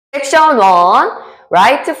Section 1,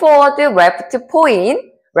 right forward, left point,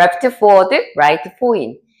 left forward, right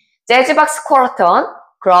point. 재즈 박스 쿼터턴,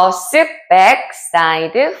 cross, back,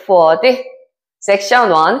 side, forward.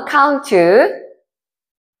 Section 1, count to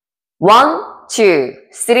 1, 2,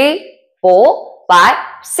 3, 4, 5,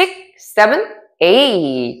 6, 7,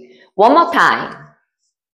 8. One more time.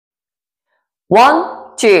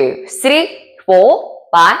 1, 2, 3, 4,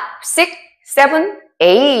 5, 6, 7,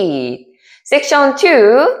 8. Section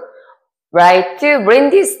 2, right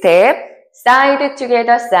windy step, side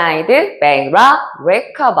together, side, back rock,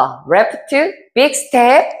 recover, left big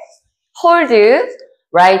step, hold,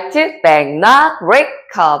 right back knock,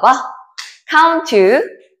 recover. Count to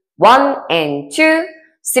 1 and 2,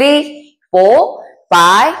 3, 4,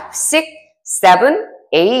 5, 6, 7,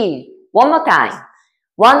 8. One more time.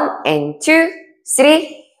 1 and 2,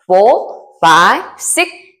 3, 4, 5,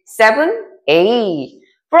 6, 7, 8.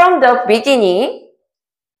 From the beginning,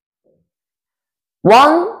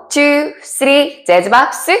 1, 2, 3, jazz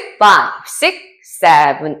box, 5, 6,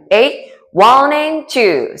 7, 8. 1 and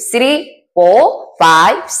 2, 3, 4,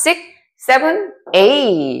 5, 6, 7,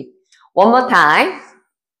 8. One more time.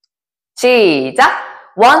 시작.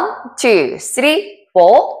 1, 2, 3,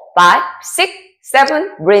 4, 5, 6,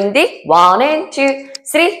 7, windy. 1 and 2,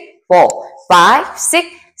 3, 4, 5, 6,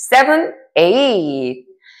 7, 8.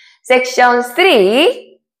 Section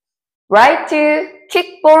 3, right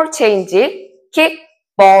kick ball change, kick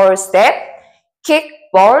ball step, kick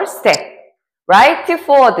ball step. Right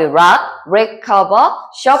forward rock, recover,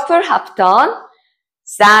 shuffle half turn,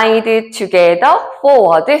 side together,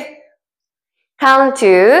 forward. Count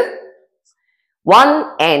to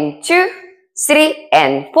 1 and 2, 3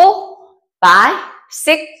 and 4, 5,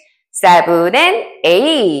 6, 7 and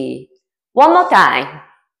 8. One more time.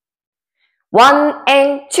 1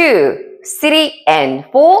 and 2, 3 and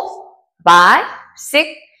 4, 5, 6,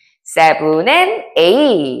 7 and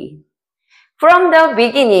 8. From the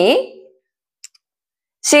beginning,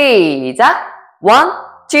 시작. 1,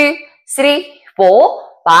 2, 3, 4,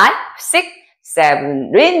 5, 6,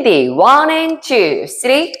 7, windy. 1 and 2,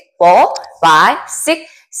 3, 4, 5, 6,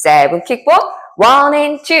 7, kickball. 1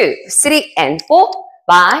 and 2, 3 and 4,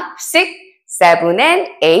 5, 6, 7 and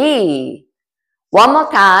 8. One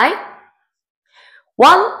more time.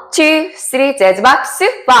 1, 2, 3, jazz box,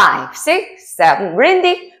 5, 6, 7,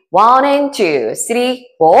 windy. 1 and 2, 3,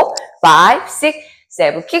 4, 5, 6,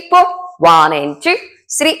 7, kickball. 1 and 2,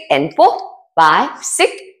 3 and 4, 5,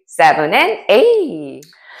 6, 7 and 8.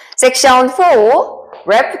 Section 4,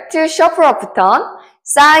 left shuffle up turn,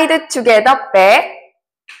 side together, back,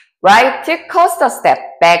 right coaster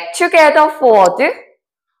step, back together, forward,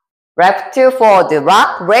 left forward,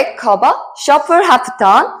 rock, recover, shuffle half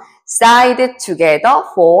turn, side together,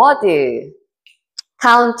 forward.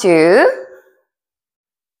 Count to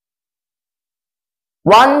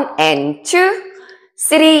 1 and 2,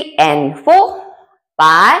 3 and 4,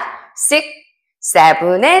 5, 6,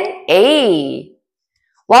 7 and 8.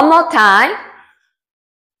 One more time.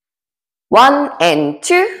 1 and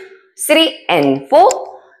 2, 3 and 4,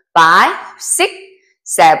 5, 6,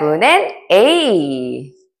 7 and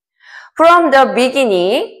 8. From the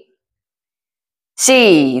beginning,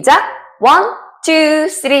 시작. 1, 2,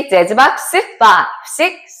 3, jazz box, 5,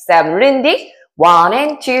 6, 7, windy. 1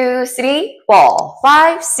 and 2, 3, 4,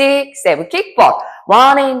 5, 6, 7, kickball.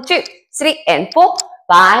 1 and 2, 3 and 4,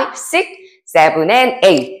 5, 6, 7 and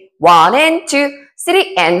 8. 1 and 2,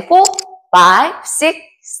 3 and 4, 5, 6,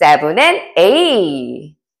 7 and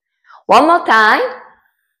 8. One more time.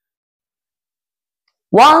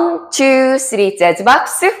 1, 2, 3, jazz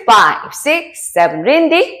box, 5, 6, 7,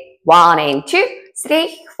 windy. 1 and 2,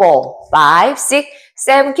 3, 4, 5, 6,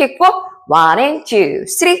 7, kickball. 1 and 2,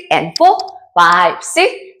 3 and 4, 5,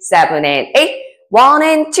 6, 7 and 8. 1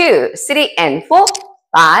 and 2, 3 and 4,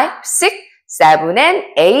 5, 6, 7 and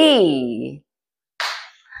 8.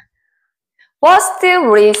 First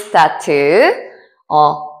restart.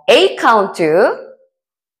 8 count.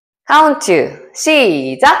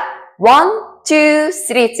 시작. 1, 2,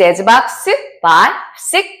 3, jazz box, 5,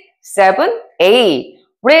 6, 7, 8.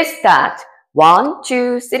 Restart. 1,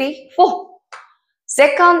 2, 3, 4.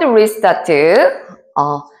 Second restart.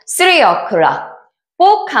 3 o'clock.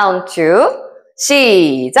 4 count.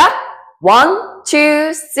 시작. 1,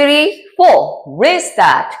 2, 3, 4.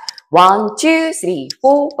 Restart. 1, 2, 3,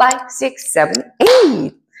 4, 5, 6, 7,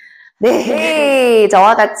 8. 네,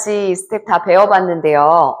 저와 같이 스텝 다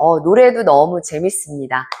배워봤는데요. 노래도 너무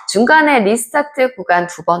재밌습니다. 중간에 리스타트 구간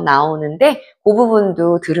 2번 나오는데 그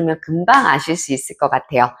부분도 들으면 금방 아실 수 있을 것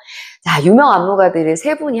같아요. 자, 유명 안무가들이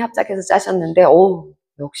 3분이 합작해서 짜셨는데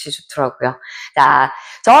역시 좋더라고요. 자,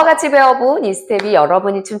 저와 같이 배워본 이 스텝이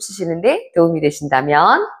여러분이 춤추시는데 도움이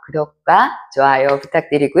되신다면 구독과 좋아요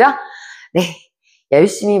부탁드리고요. 네,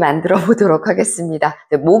 열심히 만들어 보도록 하겠습니다.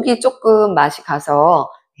 목이 조금 맛이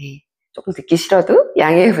가서 네, 조금 듣기 싫어도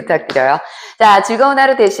양해 부탁드려요. 자, 즐거운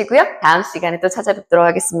하루 되시고요. 다음 시간에 또 찾아뵙도록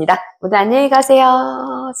하겠습니다. 모두 안녕히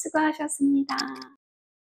가세요. 수고하셨습니다.